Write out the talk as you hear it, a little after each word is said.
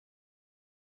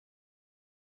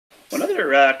One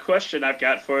other question I've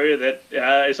got for you that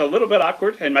is a little bit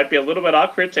awkward and might be a little bit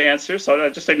awkward to answer, so I'll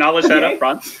just acknowledge that up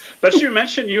front. But you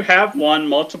mentioned you have won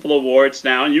multiple awards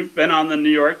now, and you've been on the New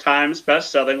York Times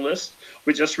best-selling list.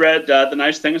 We just read the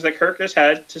nice things that Kirk has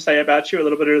had to say about you a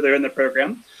little bit earlier in the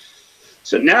program.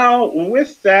 So now,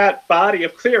 with that body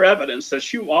of clear evidence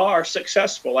that you are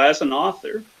successful as an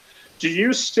author, do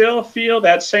you still feel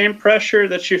that same pressure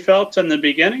that you felt in the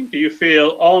beginning? Do you feel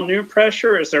all new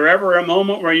pressure? Is there ever a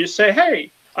moment where you say, hey,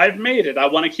 I've made it. I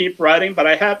want to keep writing, but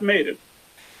I have made it?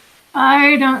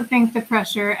 I don't think the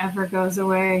pressure ever goes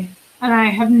away. And I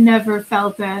have never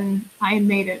felt an I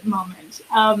made it moment.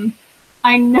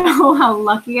 I know how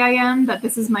lucky I am that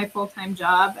this is my full-time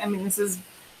job. I mean, this is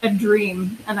a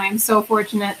dream, and I'm so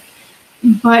fortunate.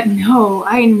 But no,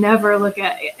 I never look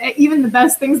at even the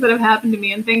best things that have happened to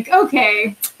me and think,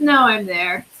 okay, now I'm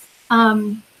there.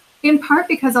 In part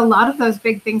because a lot of those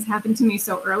big things happened to me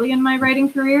so early in my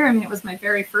writing career. I mean, it was my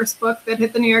very first book that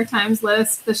hit the New York Times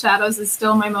list. The Shadows is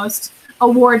still my most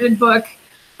awarded book.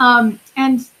 And,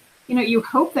 you know, you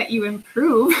hope that you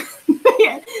improve.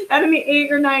 That in the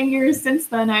 8 or 9 years since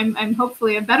then, I'm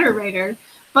hopefully a better writer.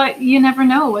 But you never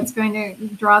know what's going to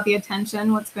draw the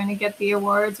attention, what's going to get the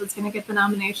awards, what's going to get the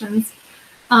nominations.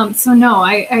 So no,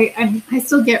 I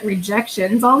still get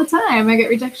rejections all the time. I get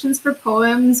rejections for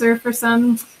poems or for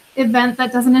some event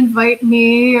that doesn't invite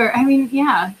me. Or I mean,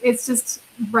 yeah, it's just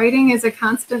writing is a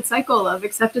constant cycle of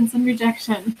acceptance and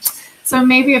rejection. So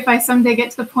maybe if I someday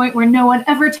get to the point where no one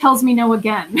ever tells me no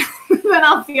again, then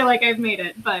I'll feel like I've made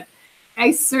it. But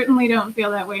I certainly don't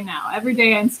feel that way now. Every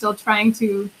day I'm still trying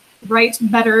to write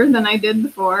better than I did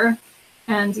before,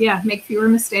 and yeah, make fewer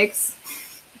mistakes.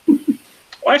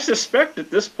 Well, I suspect at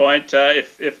this point,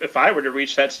 if I were to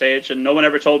reach that stage and no one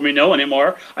ever told me no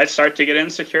anymore, I'd start to get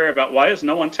insecure about why is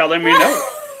no one telling me no?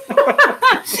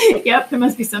 Yep, there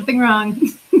must be something wrong.